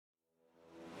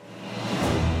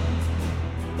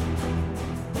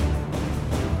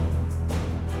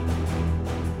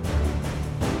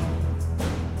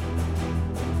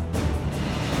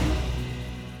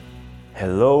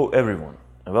Hello everyone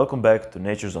and welcome back to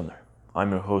Nature's Honor.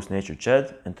 I'm your host Nature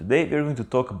Chad, and today we're going to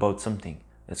talk about something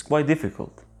that's quite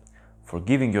difficult: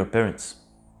 forgiving your parents.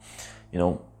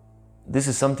 This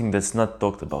is something that's not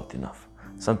talked about enough.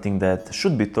 Something that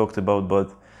should be talked about,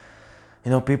 but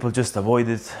people just avoid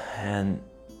it. And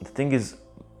the thing is,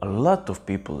 a lot of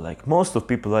people, like most of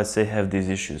people I'd say, have these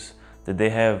issues, that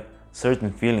they have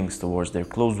certain feelings towards their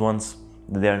close ones,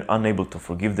 that they are unable to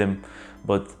forgive them,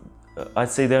 but I'd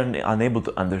say they're unable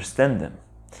to understand them.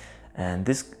 And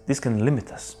this can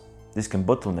limit us. This can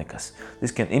bottleneck us.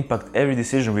 This can impact every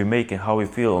decision we make and how we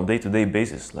feel on day-to-day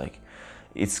basis. Like,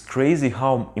 it's crazy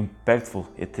how impactful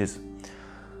it is.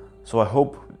 So I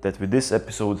hope that with this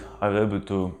episode I'll be able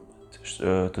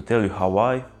to tell you how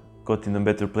I got in a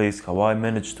better place, how I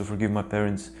managed to forgive my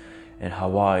parents, and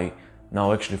how I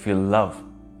now actually feel love,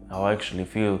 how I actually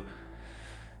feel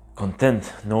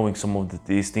content knowing some of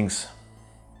these things.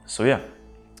 So yeah,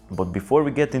 but before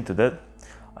we get into that,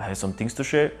 I have some things to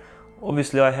share.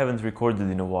 Obviously I haven't recorded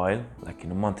in a while, like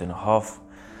in a month and a half,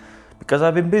 because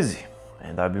I've been busy.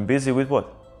 And I've been busy with what?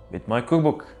 With my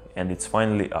cookbook, and it's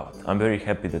finally out. I'm very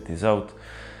happy that it's out.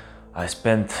 I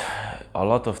spent a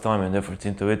lot of time and effort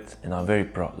into it, and I'm very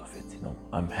proud of it.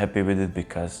 I'm happy with it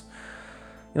because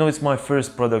it's my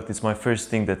first product, it's my first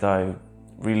thing that I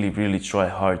really try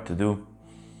hard to do,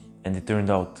 and it turned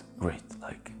out great.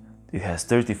 Like, it has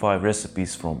 35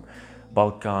 recipes from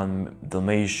Balkan,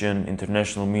 Dalmatian,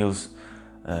 international meals.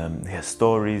 It has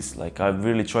stories. Like, I've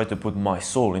really tried to put my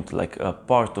soul into, like, a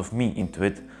part of me into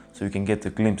it, so you can get a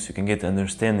glimpse, you can get an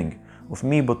understanding of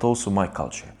me, but also my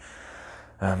culture.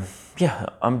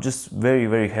 I'm just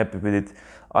very happy with it.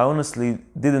 I honestly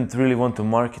didn't really want to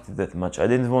market it that much. I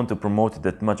didn't want to promote it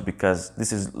that much because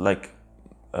this is like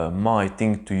my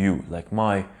thing to you, like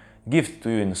my gift to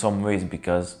you in some ways,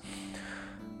 because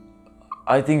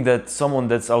I think that someone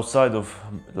that's outside of,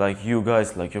 like, you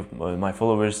guys, like my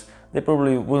followers, they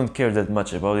probably wouldn't care that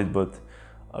much about it, but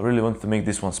I really want to make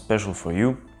this one special for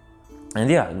you.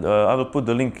 And I will put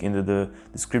the link in the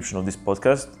description of this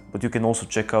podcast, but you can also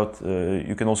check out,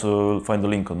 you can also find the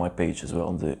link on my page as well,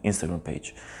 on the Instagram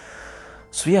page.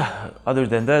 So yeah, other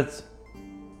than that,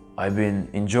 I've been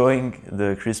enjoying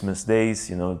the Christmas days,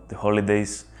 the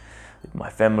holidays with my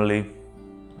family.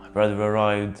 My brother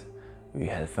arrived. We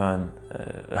had fun.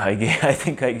 I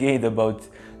think I gained about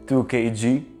 2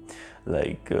 kg,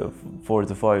 like 4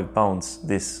 to 5 pounds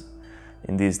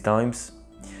in these times.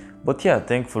 But yeah,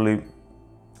 thankfully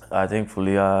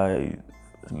I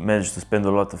managed to spend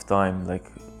a lot of time,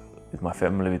 like, with my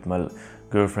family, with my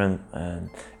girlfriend, and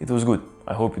it was good.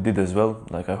 I hope you did as well.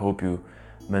 Like, I hope you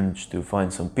managed to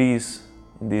find some peace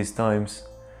in these times,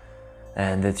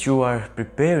 and that you are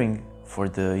preparing for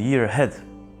the year ahead.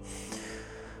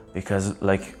 Because,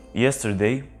 like,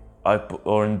 yesterday,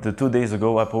 or 2 days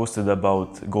ago, I posted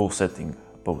about goal setting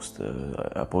post.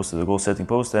 I posted a goal setting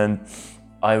post, and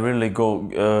I really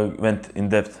went in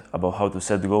depth about how to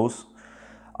set goals.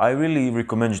 I really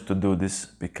recommend you to do this,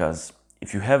 because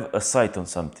if you have a sight on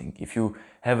something, if you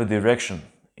have a direction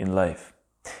in life,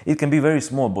 it can be very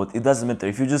small, but it doesn't matter.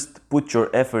 If you just put your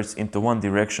efforts into one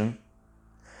direction,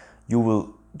 you will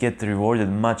get rewarded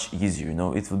much easier.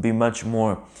 It will be much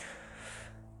more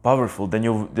powerful than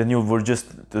you were just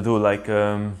to do, like,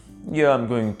 I'm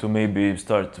going to maybe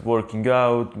start working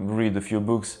out, read a few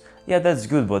books. Yeah, that's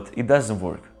good, but it doesn't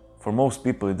work. For most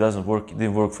people it doesn't work. It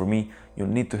didn't work for me. You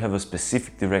need to have a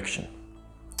specific direction.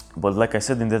 But like I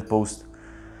said in that post,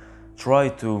 try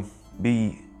to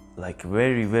be, like,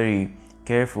 very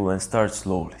careful and start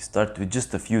slowly. Start with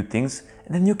just a few things,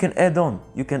 and then you can add on.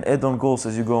 You can add on goals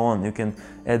as you go on. You can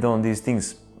add on these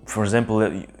things. For example,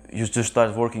 you just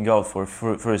start working out for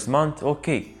first month,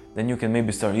 okay. Then you can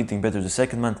maybe start eating better the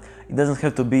second month. It doesn't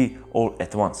have to be all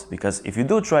at once, because if you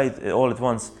do try it all at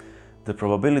once, the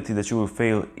probability that you will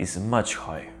fail is much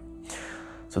higher.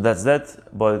 So that's that.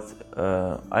 But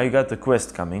I got a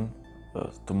quest coming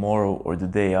tomorrow or the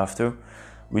day after,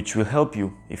 which will help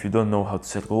you if you don't know how to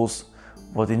set goals.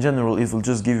 But in general, it will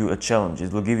just give you a challenge.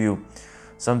 It will give you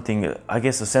something, I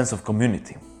guess, a sense of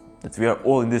community, that we are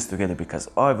all in this together, because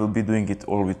I will be doing it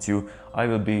all with you. I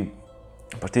will be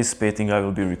participating, I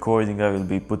will be recording, I will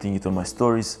be putting it on my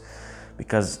stories,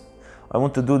 because I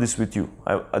want to do this with you.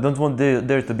 I don't want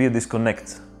there to be a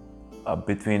disconnect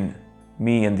between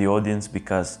me and the audience,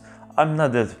 because I'm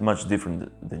not that much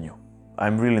different than you.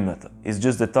 I'm really not. It's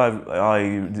just that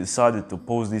I decided to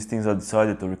post these things, I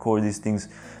decided to record these things,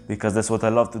 because that's what I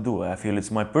love to do. I feel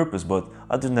it's my purpose, but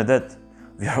other than that,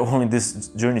 we are all in this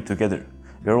journey together.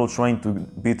 We're all trying to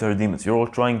beat our demons. You're all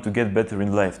trying to get better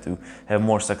in life, to have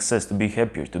more success, to be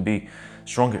happier, to be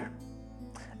stronger.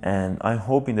 And I'm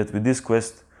hoping that with this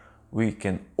quest, we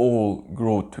can all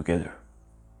grow together.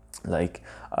 Like,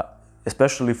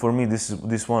 especially for me,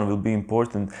 this one will be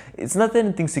important. It's not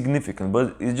anything significant,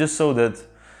 but it's just so that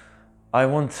I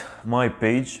want my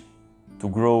page to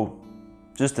grow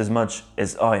just as much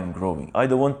as I am growing. I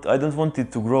don't want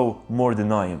it to grow more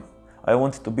than I am. I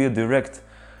want it to be a direct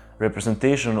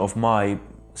representation of my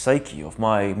psyche, of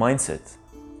my mindset,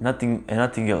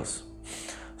 nothing else.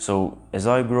 So as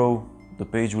I grow, the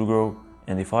page will grow,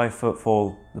 and if I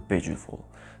fall, the page will fall.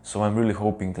 So I'm really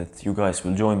hoping that you guys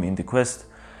will join me in the quest.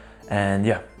 And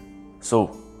yeah,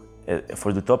 so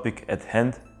for the topic at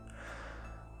hand,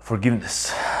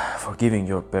 forgiveness, forgiving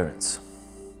your parents.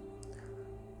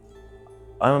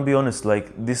 I'm gonna be honest,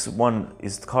 like, this one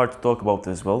is hard to talk about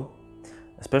as well,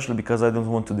 especially because I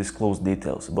don't want to disclose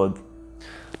details, but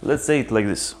let's say it like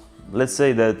this. Let's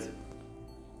say that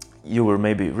you were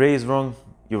maybe raised wrong,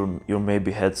 you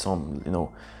maybe had some,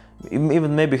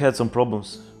 even maybe had some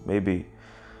problems, maybe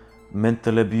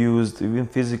mentally abused, even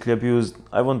physically abused.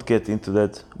 I won't get into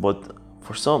that, but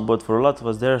for a lot of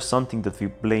us, there's something that we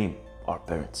blame our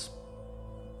parents.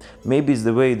 Maybe it's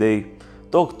the way they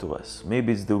talk to us,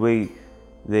 maybe it's the way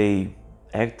they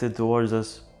acted towards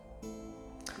us.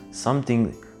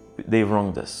 Something, they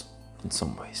wronged us in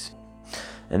some ways.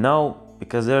 And now,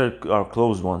 because they're our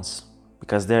close ones,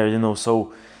 because they're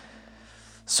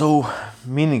so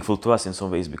meaningful to us in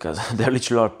some ways, because they're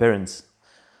literally our parents,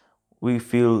 we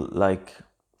feel like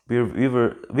we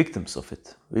were victims of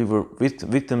it. We were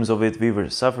victims of it, we were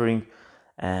suffering,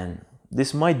 and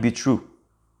this might be true.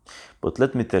 But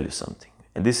let me tell you something,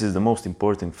 and this is the most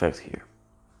important fact here.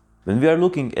 When we are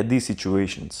looking at these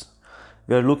situations,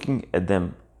 we are looking at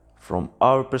them from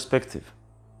our perspective.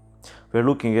 We are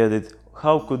looking at it,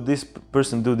 how could this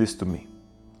person do this to me?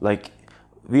 Like,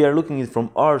 we are looking at it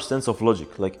from our sense of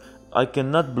logic. Like, I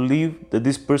cannot believe that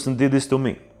this person did this to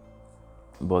me.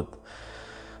 But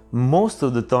most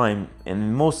of the time, and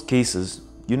in most cases,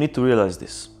 you need to realize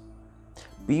this.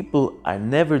 People are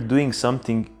never doing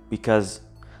something because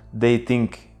they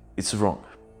think it's wrong.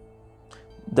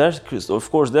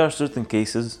 Of course, there are certain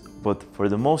cases, but for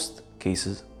the most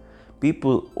cases,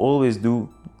 people always do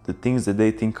the things that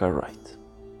they think are right.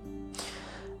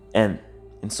 And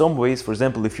in some ways, for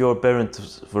example, if your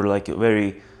parents were like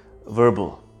very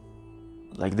verbal,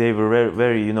 like they were very,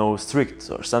 very, strict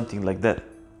or something like that,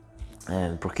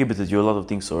 and prohibited you a lot of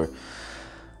things, or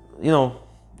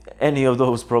any of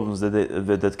those problems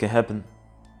that can happen,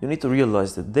 you need to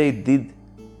realize that they did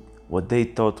what they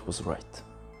thought was right.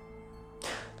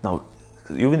 Now,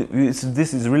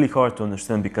 this is really hard to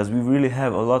understand, because we really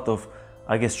have a lot of,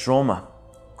 trauma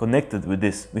connected with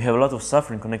this. We have a lot of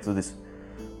suffering connected to this.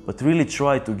 But really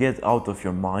try to get out of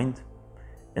your mind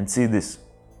and see this.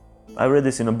 I read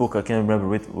this in a book, I can't remember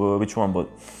which one, but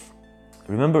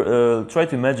remember, try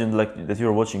to imagine like that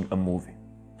you're watching a movie.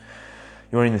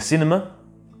 You're in a cinema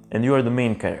and you are the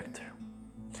main character.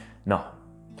 Now,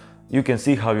 you can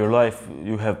see how your life,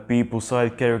 you have people,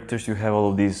 side characters, you have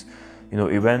all of these,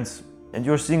 events, and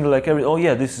you're seeing like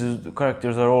the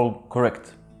characters are all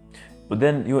correct. But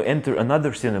then you enter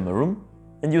another cinema room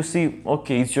and you see,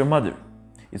 okay, it's your mother.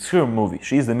 It's her movie.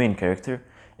 She's the main character,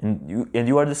 and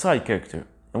you are the side character.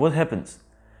 And what happens?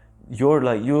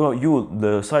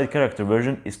 The side character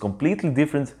version is completely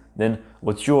different than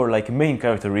what your main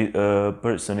character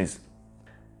person is.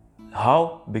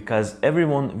 How? Because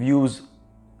everyone views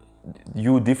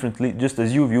you differently, just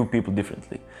as you view people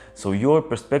differently. So your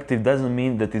perspective doesn't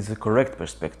mean that it's a correct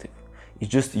perspective.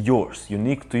 It's just yours,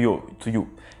 unique to you.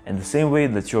 And the same way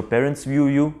that your parents view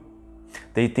you,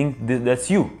 they think that's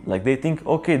you. Like they think,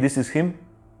 okay, this is him,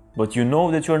 but you know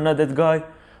that you're not that guy,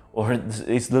 or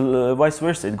it's the vice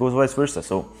versa. It goes vice versa.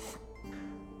 So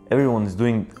everyone is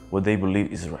doing what they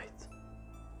believe is right,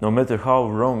 no matter how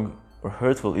wrong or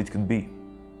hurtful it could be.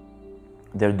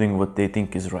 They're doing what they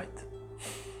think is right.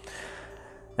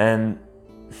 And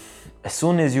as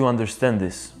soon as you understand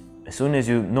this, as soon as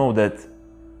you know that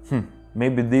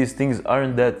maybe these things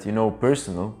aren't that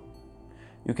personal,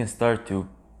 you can start to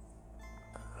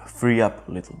free up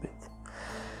a little bit.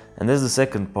 And that's the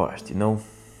second part, to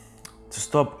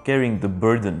stop carrying the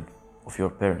burden of your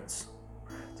parents,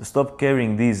 to stop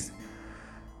carrying these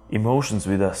emotions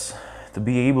with us, to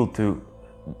be able to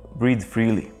breathe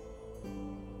freely.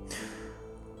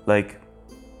 Like,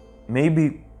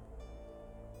 maybe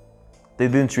they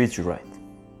didn't treat you right,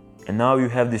 and now you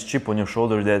have this chip on your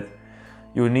shoulder that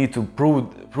you need to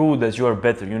prove that you are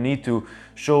better. You need to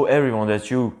show everyone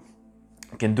that you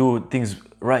can do things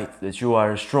right, that you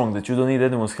are strong, that you don't need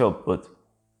anyone's help. But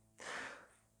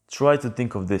try to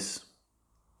think of this.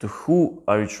 To who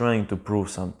are you trying to prove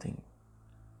something?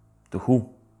 To who?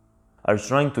 Are you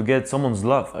trying to get someone's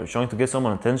love? Are you trying to get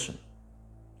someone's attention?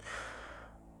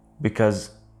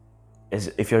 Because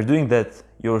if you're doing that,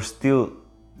 you're still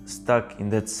stuck in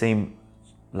that same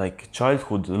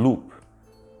childhood loop.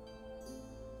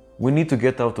 We need to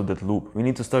get out of that loop. We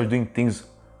need to start doing things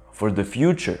for the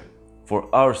future,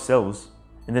 for ourselves,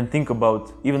 and then think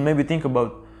about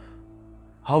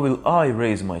how will I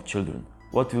raise my children?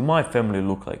 What will my family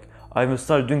look like? I will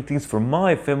start doing things for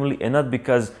my family and not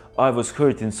because I was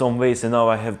hurt in some ways and now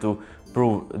I have to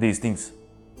prove these things.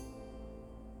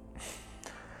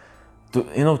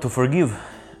 To forgive.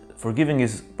 Forgiving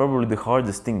is probably the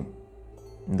hardest thing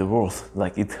in the world.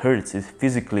 It hurts, it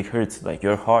physically hurts,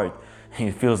 your heart,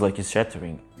 it feels like it's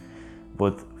shattering.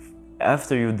 But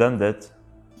after you've done that,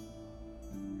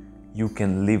 you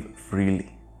can live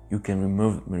freely. You can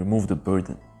remove the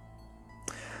burden.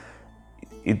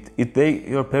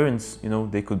 Your parents,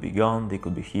 they could be gone, they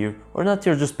could be here, or not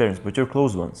your just parents, but your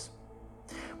close ones.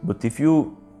 But if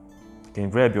you can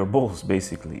grab your balls,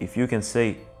 basically, if you can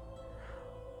say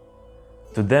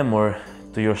to them or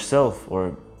to yourself,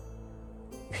 or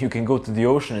you can go to the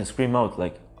ocean and scream out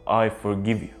I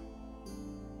forgive you,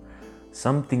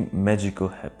 something magical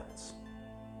happens.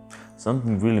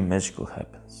 Something really magical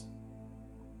happens.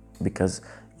 Because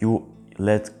you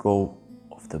let go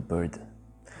of the burden.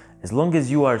 As long as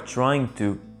you are trying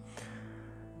to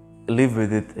live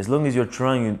with it, as long as you're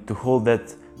trying to hold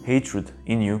that hatred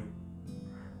in you,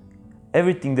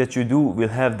 everything that you do will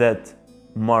have that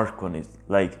mark on it.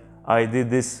 I did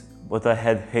this, but I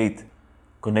had hate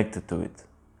connected to it.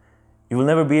 You will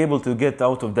never be able to get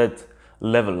out of that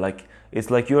level.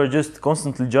 It's like you are just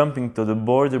constantly jumping to the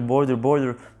border,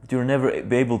 but you'll never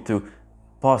be able to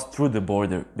pass through the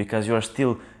border because you are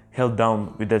still held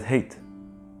down with that hate.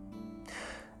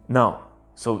 Now,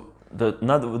 so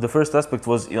the first aspect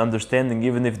was understanding,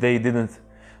 even if they didn't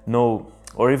know,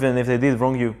 or even if they did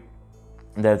wrong you,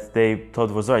 that they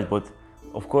thought was right. But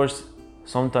of course,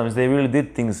 sometimes they really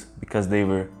did things because they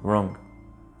were wrong.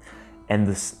 And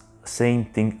the same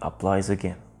thing applies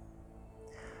again.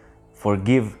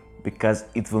 Forgive because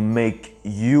it will make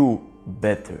you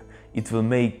better. It will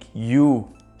make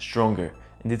you stronger,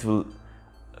 and it will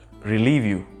relieve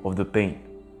you of the pain.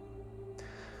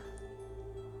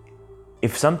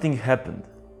 If something happened,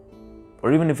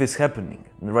 or even if it's happening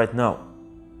right now,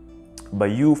 by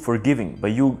you forgiving, by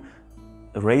you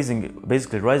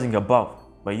rising above,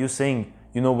 by you saying,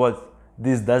 you know what,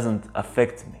 this doesn't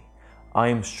affect me. I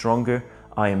am stronger,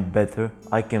 I am better,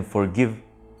 I can forgive,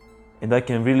 and I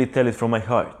can really tell it from my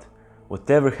heart.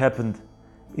 Whatever happened,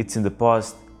 it's in the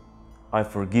past, I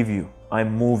forgive you,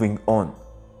 I'm moving on.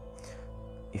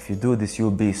 If you do this, you'll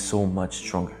be so much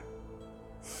stronger.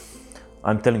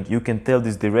 I'm telling you, you can tell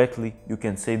this directly, you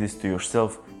can say this to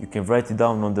yourself, you can write it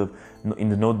down in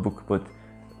the notebook, but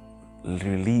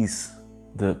release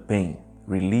the pain,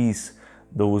 release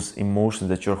those emotions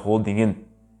that you're holding in.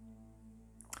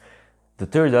 The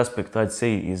third aspect I'd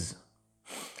say is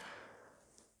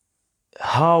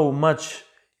how much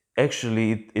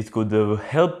actually it could have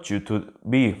helped you to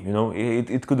be,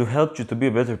 it could have helped you to be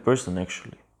a better person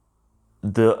actually.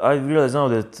 I realize now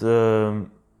that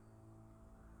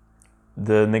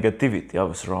the negativity I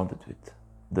was surrounded with,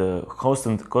 the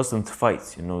constant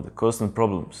fights, the constant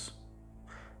problems.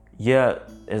 Yeah,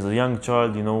 as a young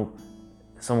child,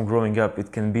 someone growing up,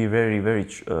 it can be very, very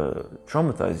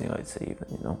traumatizing, I'd say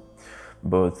even,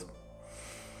 But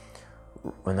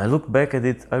when I look back at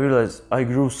it, I realize I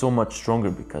grew so much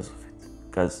stronger because of it.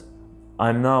 Because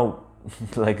I'm now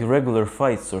regular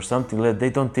fights or something like that, they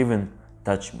don't even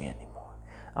touch me anymore.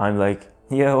 I'm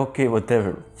yeah, okay,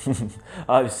 whatever.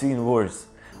 I've seen worse.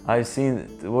 I've seen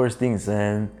worse things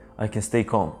and I can stay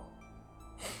calm.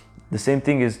 The same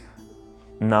thing is,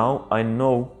 now I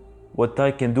know what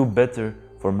I can do better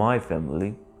for my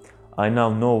family. I now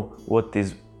know what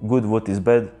is good, what is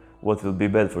bad, what will be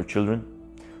bad for children.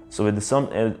 So in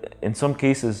some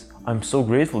cases, I'm so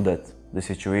grateful that the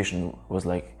situation was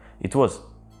like it was,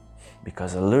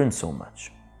 because I learned so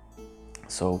much.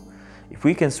 So if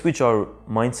we can switch our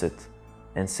mindset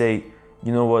and say,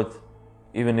 you know what,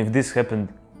 even if this happened,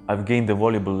 I've gained a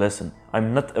valuable lesson.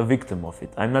 I'm not a victim of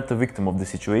it. I'm not a victim of the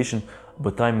situation,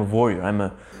 but I'm a warrior.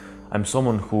 I'm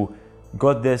someone who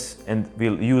got this and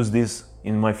will use this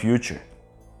in my future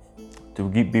to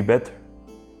be better.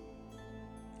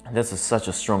 And that's such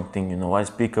a strong thing, I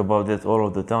speak about that all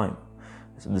of the time.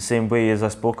 So the same way as I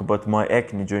spoke about my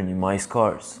acne journey, my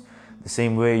scars, the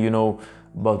same way,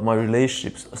 about my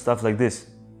relationships, stuff like this.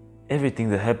 Everything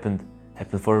that happened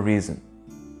for a reason.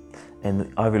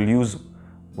 And I will use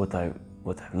what I've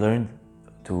learned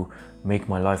to make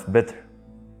my life better.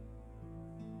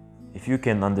 if you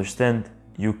can understand,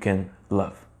 you can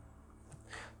love.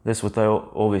 That's what I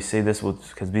always say, that's what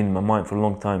has been in my mind for a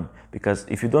long time. Because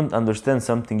if you don't understand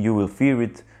something, you will fear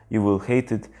it, you will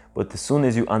hate it. But as soon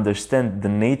as you understand the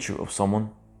nature of someone,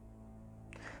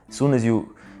 as soon as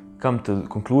you come to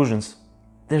conclusions,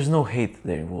 there's no hate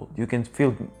there involved. You can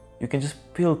just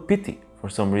feel pity for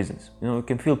some reasons. You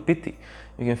can feel pity.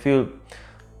 You can feel,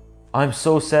 I'm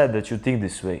so sad that you think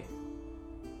this way.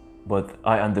 But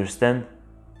I understand,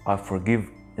 I forgive,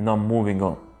 and I'm moving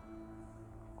on.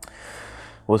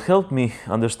 What helped me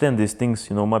understand these things,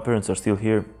 my parents are still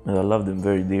here and I love them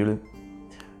very dearly.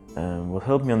 What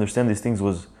helped me understand these things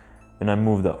was when I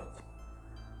moved out.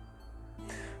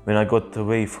 When I got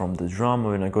away from the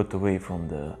drama, when I got away from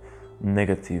the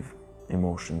negative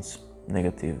emotions,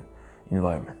 negative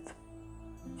environment.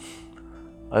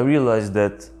 I realized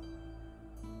that,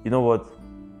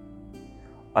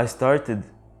 I started,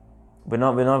 when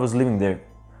I was living there,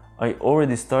 I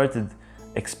already started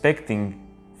expecting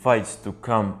fights to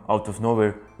come out of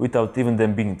nowhere without even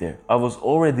them being there. I was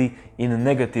already in a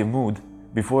negative mood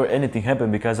before anything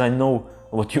happened because I know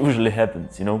what usually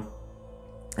happens,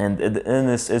 And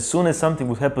as soon as something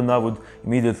would happen, I would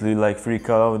immediately freak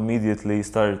out, I would immediately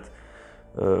start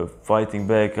fighting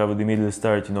back, I would immediately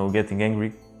start, getting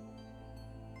angry.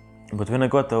 But when I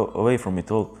got away from it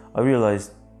all, I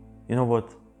realized,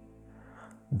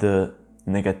 the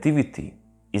negativity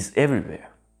is everywhere.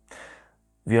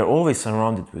 We are always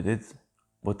surrounded with it,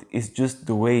 but it's just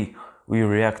the way we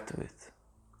react to it.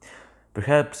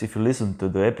 Perhaps if you listen to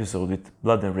the episode with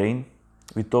Blood and Rain,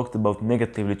 we talked about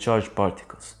negatively charged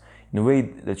particles. In a way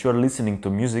that you are listening to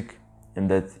music and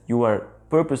that you are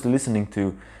purposely listening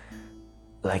to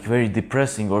very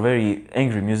depressing or very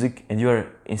angry music, and you are,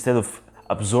 instead of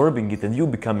absorbing it and you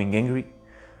becoming angry,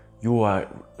 you are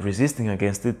resisting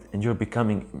against it and you're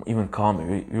becoming even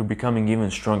calmer, you're becoming even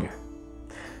stronger.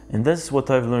 And that's what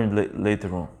I've learned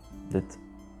later on, that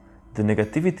the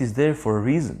negativity is there for a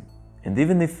reason. And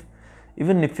even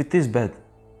if it is bad,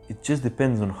 it just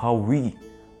depends on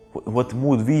what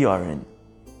mood we are in,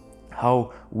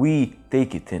 how we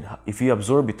take it in, if we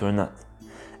absorb it or not.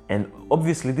 And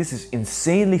obviously this is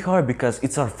insanely hard because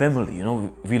it's our family,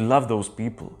 we love those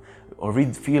people, or we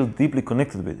feel deeply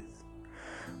connected with it.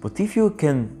 But if you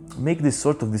can make this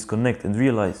sort of disconnect and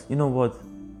realize,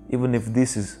 even if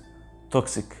this is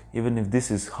toxic, even if this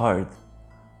is hard,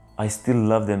 I still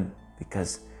love them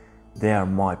because they are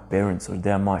my parents, or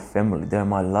they are my family, they are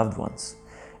my loved ones.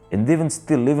 And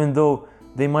even though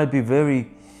they maybe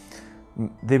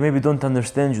don't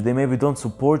understand you, they maybe don't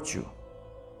support you,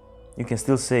 you can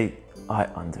still say, I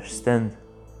understand,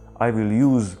 I will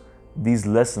use these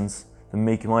lessons to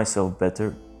make myself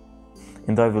better,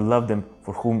 and I will love them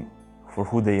for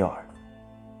who they are.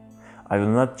 I will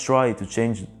not try to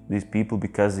change these people,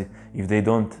 because if they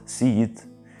don't see it,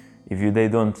 if they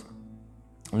don't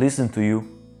listen to you,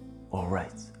 all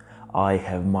right, I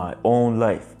have my own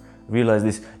life. Realize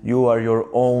this, you are your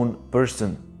own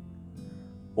person.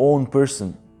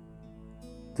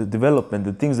 The development,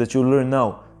 the things that you learn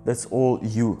now, that's all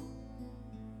you.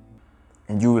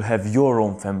 And you will have your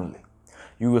own family.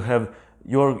 You will have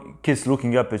your kids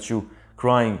looking up at you,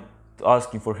 crying,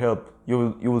 asking for help.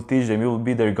 You will teach them, you will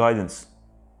be their guidance.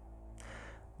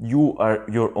 You are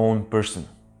your own person.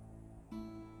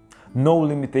 No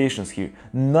limitations here.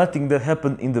 Nothing that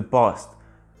happened in the past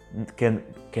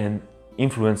can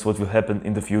influence what will happen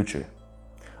in the future.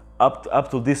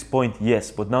 Up to this point, yes,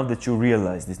 but now that you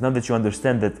realize this, now that you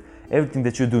understand that everything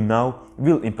that you do now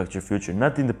will impact your future,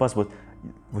 not in the past, but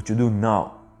what you do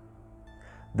now,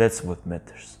 that's what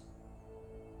matters.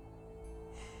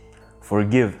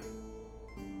 Forgive,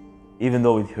 even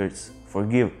though it hurts.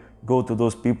 Forgive. Go to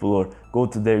those people, or go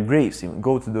to their graves, even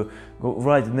go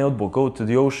write a notebook, go to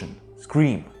the ocean,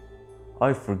 scream,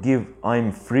 I forgive,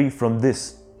 I'm free from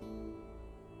this.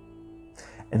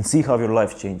 And see how your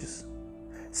life changes.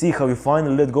 See how you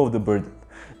finally let go of the burden.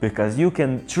 Because you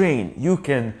can train, you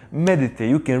can meditate,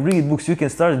 you can read books, you can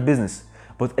start a business.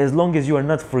 But as long as you are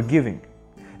not forgiving,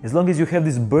 as long as you have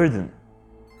this burden,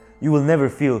 you will never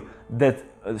feel that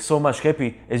so much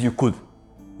happy as you could.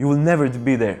 You will never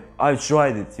be there. I've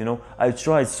tried it, I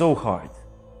tried so hard.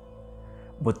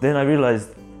 But then I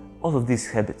realized all of these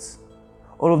habits,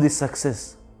 all of this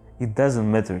success, it doesn't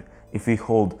matter if we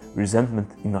hold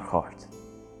resentment in our heart.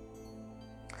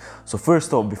 So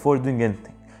first off, before doing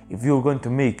anything, if you're going to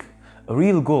make a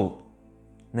real goal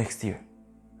next year,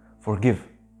 forgive.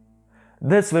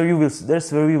 That's where we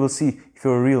will see if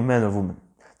you're a real man or woman.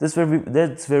 That's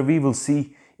where we will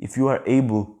see if you are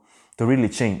able to really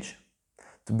change,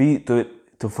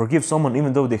 to forgive someone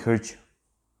even though they hurt you.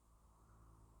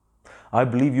 I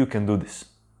believe you can do this.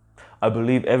 I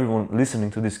believe everyone listening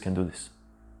to this can do this.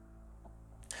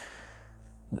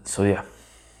 So yeah,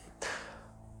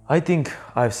 I think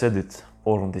I've said it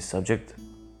all on this subject.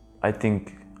 I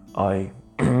think I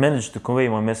managed to convey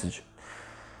my message.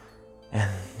 And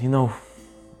you know,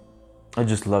 I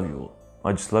just love you all.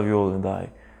 I just love you all, and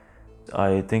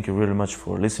I thank you really much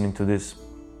for listening to this.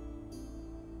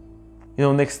 You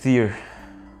know, next year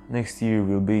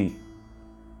will be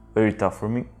very tough for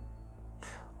me.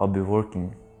 I'll be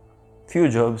working few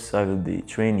jobs, I will be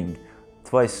training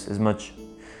twice as much,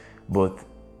 but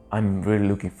I'm really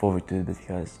looking forward to it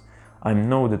because I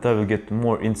know that I will get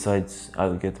more insights, I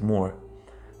will get more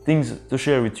things to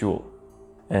share with you all.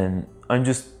 And I'm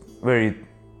just very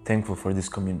thankful for this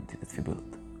community that we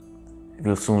built. It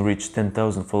will soon reach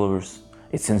 10,000 followers.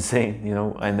 It's insane, you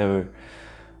know,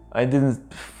 I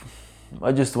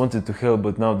just wanted to help,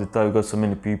 but now that I've got so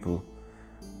many people,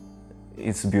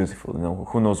 it's beautiful, you know,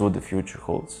 who knows what the future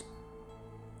holds.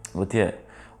 But yeah,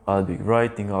 I'll be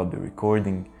writing, I'll be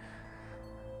recording.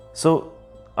 So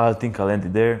I think I'll end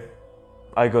it there.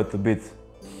 I got a bit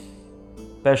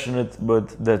passionate,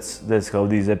 but that's how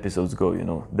these episodes go, you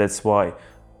know. That's why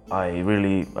I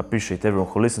really appreciate everyone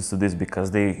who listens to this,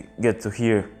 because you get to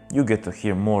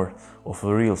hear more of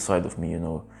a real side of me, you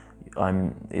know.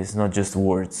 It's not just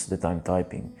words that I'm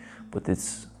typing, but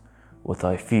it's what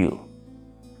I feel.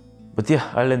 But yeah,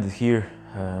 I'll end it here.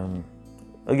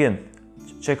 Again,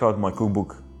 check out my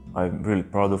cookbook. I'm really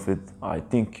proud of it. I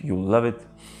think you'll love it.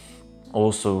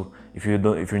 Also, if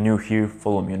you're new here,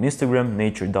 follow me on Instagram,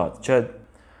 nature.chad.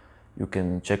 You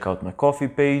can check out my Ko-fi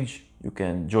page. You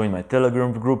can join my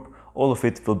Telegram group. All of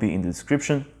it will be in the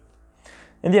description.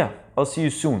 And yeah, I'll see you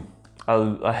soon.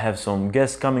 I have some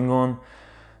guests coming on.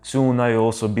 Soon I will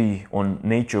also be on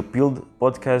Nature Peeled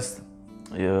podcast.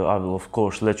 I will of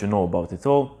course let you know about it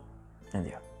all. And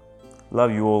yeah,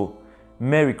 love you all.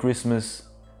 Merry Christmas,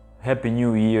 Happy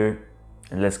New Year,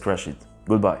 and let's crush it.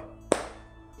 Goodbye.